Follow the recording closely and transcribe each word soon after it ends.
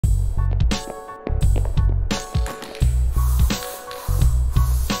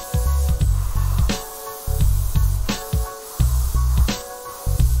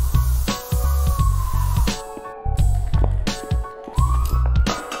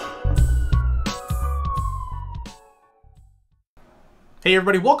Hey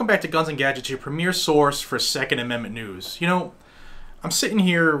everybody, welcome back to Guns and Gadgets, your premier source for Second Amendment news. You know, I'm sitting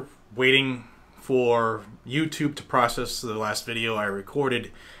here waiting for YouTube to process the last video I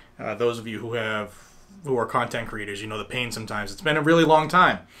recorded. Those of you who are content creators, you know the pain sometimes. It's been a really long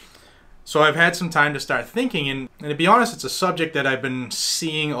time. So I've had some time to start thinking, and to be honest, it's a subject that I've been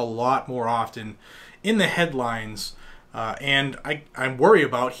seeing a lot more often in the headlines, and I worry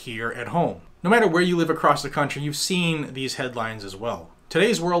about here at home. No matter where you live across the country, you've seen these headlines as well.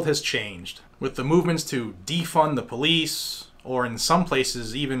 Today's world has changed, with the movements to defund the police, or in some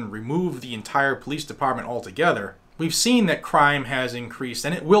places even remove the entire police department altogether. We've seen that crime has increased,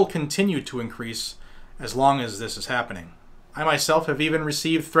 and it will continue to increase as long as this is happening. I myself have even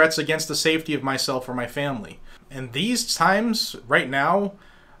received threats against the safety of myself or my family. And these times, right now,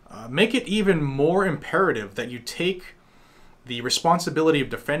 make it even more imperative that you take the responsibility of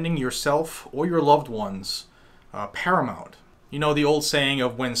defending yourself or your loved ones paramount. You know, the old saying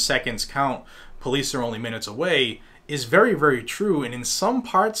of when seconds count, police are only minutes away is very, very true. And in some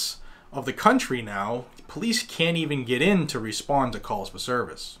parts of the country now, police can't even get in to respond to calls for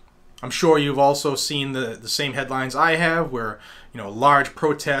service. I'm sure you've also seen the same headlines I have, where, you know, large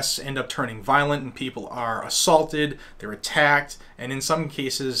protests end up turning violent and people are assaulted, they're attacked, and in some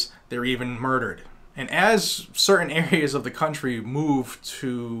cases, they're even murdered. And as certain areas of the country move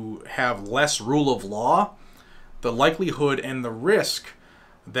to have less rule of law, the likelihood and the risk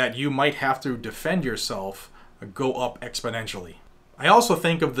that you might have to defend yourself go up exponentially. I also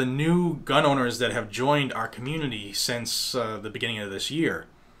think of the new gun owners that have joined our community since the beginning of this year.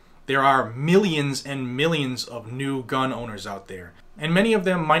 There are millions and millions of new gun owners out there, and many of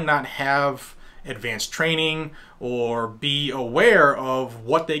them might not have advanced training or be aware of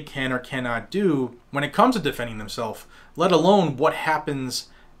what they can or cannot do when it comes to defending themselves, let alone what happens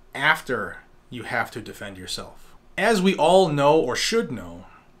after you have to defend yourself. As we all know, or should know,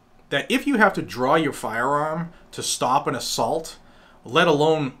 that if you have to draw your firearm to stop an assault, let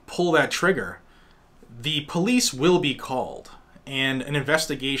alone pull that trigger, the police will be called and an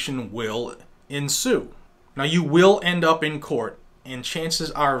investigation will ensue. Now, you will end up in court, and chances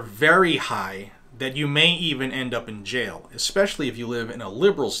are very high that you may even end up in jail, especially if you live in a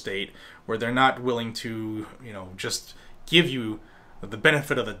liberal state where they're not willing to, you know, just give you the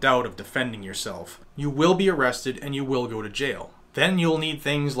benefit of the doubt of defending yourself. You will be arrested and you will go to jail. Then you'll need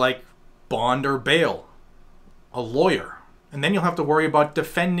things like bond or bail, a lawyer, and then you'll have to worry about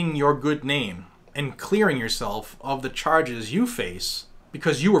defending your good name and clearing yourself of the charges you face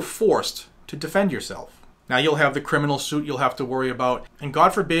because you were forced to defend yourself. Now you'll have the criminal suit you'll have to worry about, and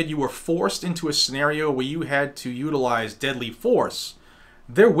God forbid you were forced into a scenario where you had to utilize deadly force,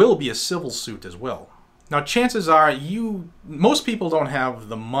 there will be a civil suit as well. Now chances are most people don't have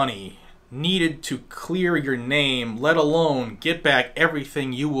the money needed to clear your name, let alone get back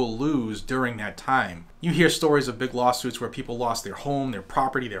everything you will lose during that time. You hear stories of big lawsuits where people lost their home, their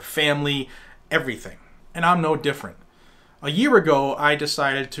property, their family, everything. And I'm no different. A year ago, I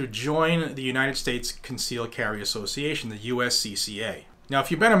decided to join the United States Concealed Carry Association, the USCCA. Now,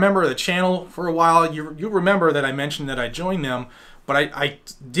 if you've been a member of the channel for a while, you remember that I mentioned that I joined them, but I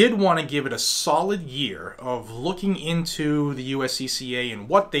did want to give it a solid year of looking into the USCCA and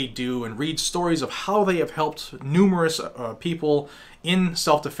what they do and read stories of how they have helped numerous people in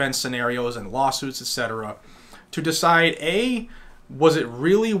self-defense scenarios and lawsuits, etc., to decide, A, was it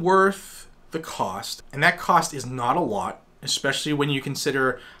really worth the cost? And that cost is not a lot, especially when you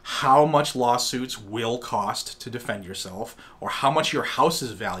consider how much lawsuits will cost to defend yourself, or how much your house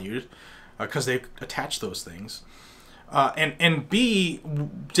is valued, because they attach those things. And B,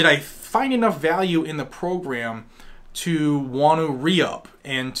 did I find enough value in the program to want to re-up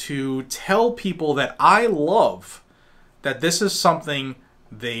and to tell people that I love that this is something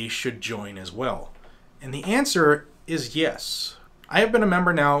they should join as well? And the answer is yes. I have been a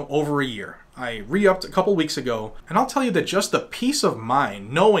member now over a year. I re-upped a couple weeks ago, and I'll tell you that just the peace of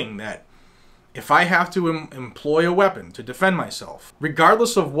mind knowing that if I have to employ a weapon to defend myself,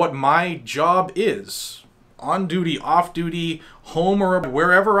 regardless of what my job is, on duty, off duty, home, or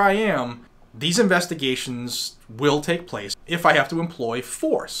wherever I am, these investigations will take place if I have to employ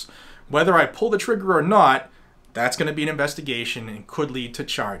force. Whether I pull the trigger or not, that's going to be an investigation and could lead to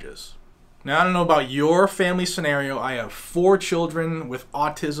charges. Now, I don't know about your family scenario. I have 4 children with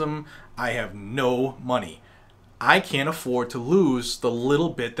autism. I have no money. I can't afford to lose the little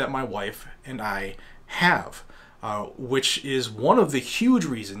bit that my wife and I have, which is one of the huge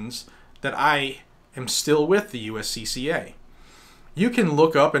reasons that I am still with the USCCA. You can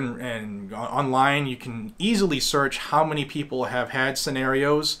look up and online, you can easily search how many people have had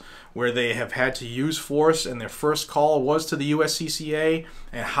scenarios where they have had to use force and their first call was to the USCCA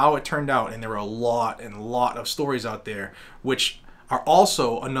and how it turned out. And there are a lot of stories out there, which are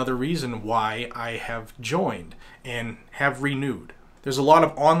also another reason why I have joined and have renewed. There's a lot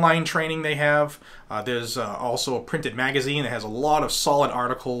of online training they have. There's also a printed magazine that has a lot of solid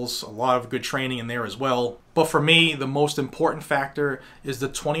articles, a lot of good training in there as well. But for me, the most important factor is the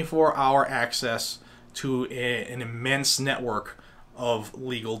 24-hour access to an immense network of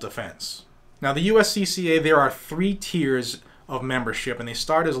legal defense. Now, the USCCA, there are 3 tiers of membership, and they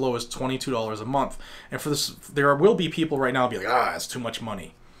start as low as $22 a month. And for this, there will be people right now be like, that's too much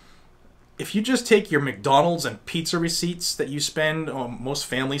money. If you just take your McDonald's and pizza receipts that you spend, or most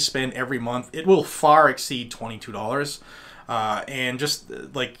families spend every month, it will far exceed $22. And just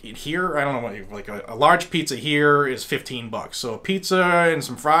like here, I don't know, like a large pizza here is 15 bucks. So a pizza and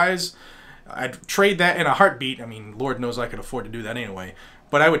some fries, I'd trade that in a heartbeat. I mean, Lord knows I could afford to do that anyway.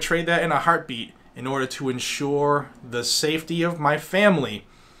 But I would trade that in a heartbeat in order to ensure the safety of my family,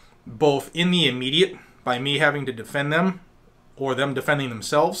 both in the immediate, by me having to defend them, or them defending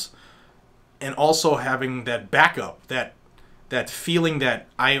themselves, and also having that backup, that feeling that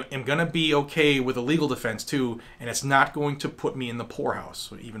I am going to be okay with a legal defense too, and it's not going to put me in the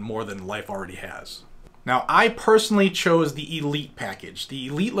poorhouse, even more than life already has. Now, I personally chose the Elite package. The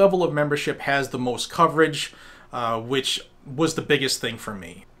Elite level of membership has the most coverage, which was the biggest thing for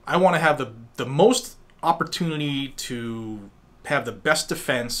me. I want to have the most opportunity to have the best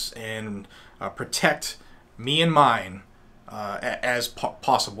defense and protect me and mine as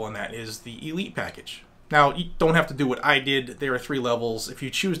possible, and that is the Elite package. Now, you don't have to do what I did. There are 3 levels. If you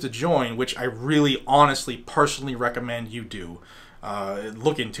choose to join, which I really, honestly, personally recommend you do,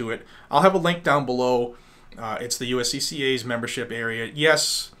 look into it. I'll have a link down below. It's the USCCA's membership area.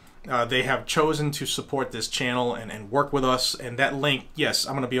 Yes, they have chosen to support this channel and work with us, and that link, yes,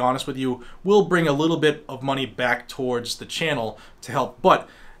 I'm going to be honest with you, will bring a little bit of money back towards the channel to help. But,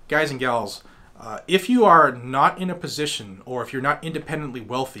 guys and gals, if you are not in a position, or if you're not independently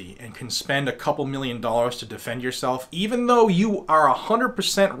wealthy and can spend a couple $1,000,000 to defend yourself, even though you are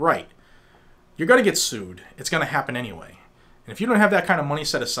 100% right, you're going to get sued. It's going to happen anyway. And if you don't have that kind of money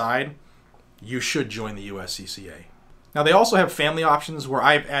set aside, you should join the USCCA. Now, they also have family options where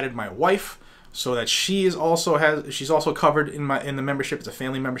I've added my wife so that she's also covered in the membership. It's a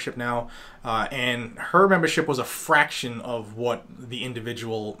family membership now, and her membership was a fraction of what the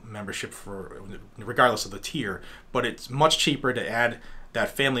individual membership for, regardless of the tier. But it's much cheaper to add that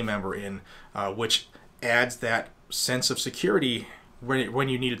family member in, which adds that sense of security when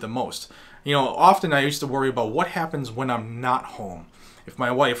you need it the most. You know, often I used to worry about what happens when I'm not home. If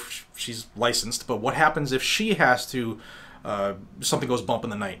my wife, she's licensed, but what happens if she has to, something goes bump in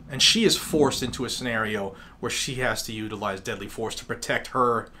the night, and she is forced into a scenario where she has to utilize deadly force to protect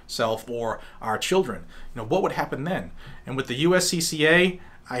herself or our children? You know, what would happen then? And with the USCCA,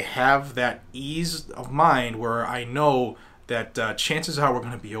 I have that ease of mind where I know that chances are we're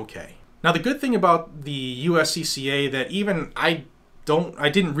going to be okay. Now, the good thing about the USCCA that even I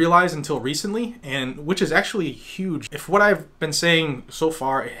didn't realize until recently, and which is actually huge. If what I've been saying so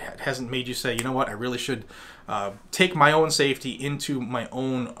far hasn't made you say, you know what, I really should take my own safety into my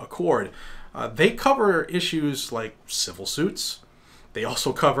own accord, they cover issues like civil suits. They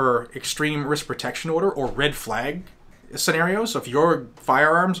also cover extreme risk protection order or red flag scenarios. So if your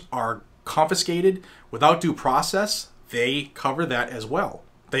firearms are confiscated without due process, they cover that as well.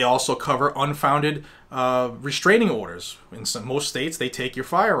 They also cover unfounded restraining orders. In most states, they take your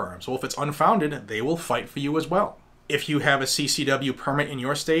firearms. Well, if it's unfounded, they will fight for you as well. If you have a CCW permit in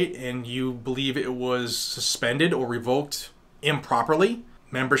your state and you believe it was suspended or revoked improperly,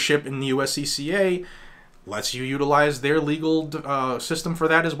 membership in the USCCA lets you utilize their legal system for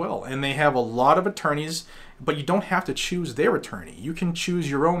that as well. And they have a lot of attorneys, but you don't have to choose their attorney. You can choose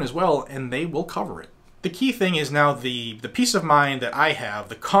your own as well, and they will cover it. The key thing is now the peace of mind that I have,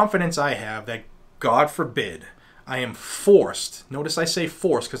 the confidence I have that, God forbid, I am forced, notice I say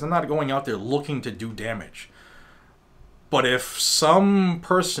forced because I'm not going out there looking to do damage. But if some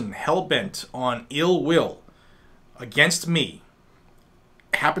person hell-bent on ill will against me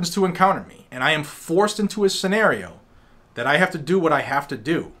happens to encounter me, and I am forced into a scenario that I have to do what I have to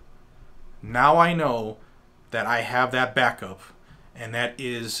do, now I know that I have that backup. And that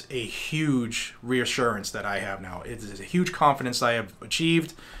is a huge reassurance that I have now. It is a huge confidence I have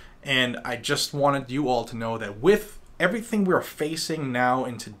achieved. And I just wanted you all to know that with everything we're facing now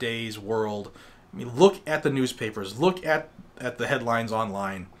in today's world, I mean, look at the newspapers, look at the headlines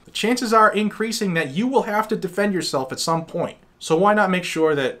online. The chances are increasing that you will have to defend yourself at some point. So why not make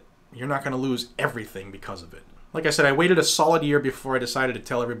sure that you're not going to lose everything because of it? Like I said, I waited a solid year before I decided to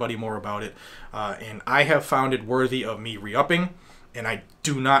tell everybody more about it, and I have found it worthy of me re-upping, and I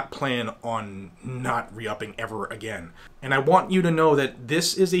do not plan on not re-upping ever again. And I want you to know that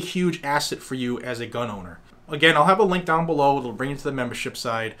this is a huge asset for you as a gun owner. Again, I'll have a link down below. It'll bring you to the membership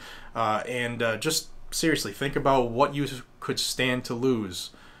side, and just seriously think about what you could stand to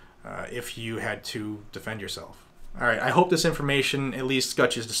lose if you had to defend yourself. All right, I hope this information at least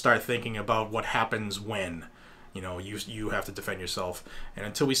got you to start thinking about what happens when you have to defend yourself. And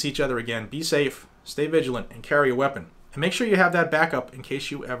until we see each other again, be safe, stay vigilant, and carry a weapon. And make sure you have that backup in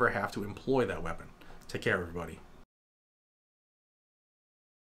case you ever have to employ that weapon. Take care, everybody.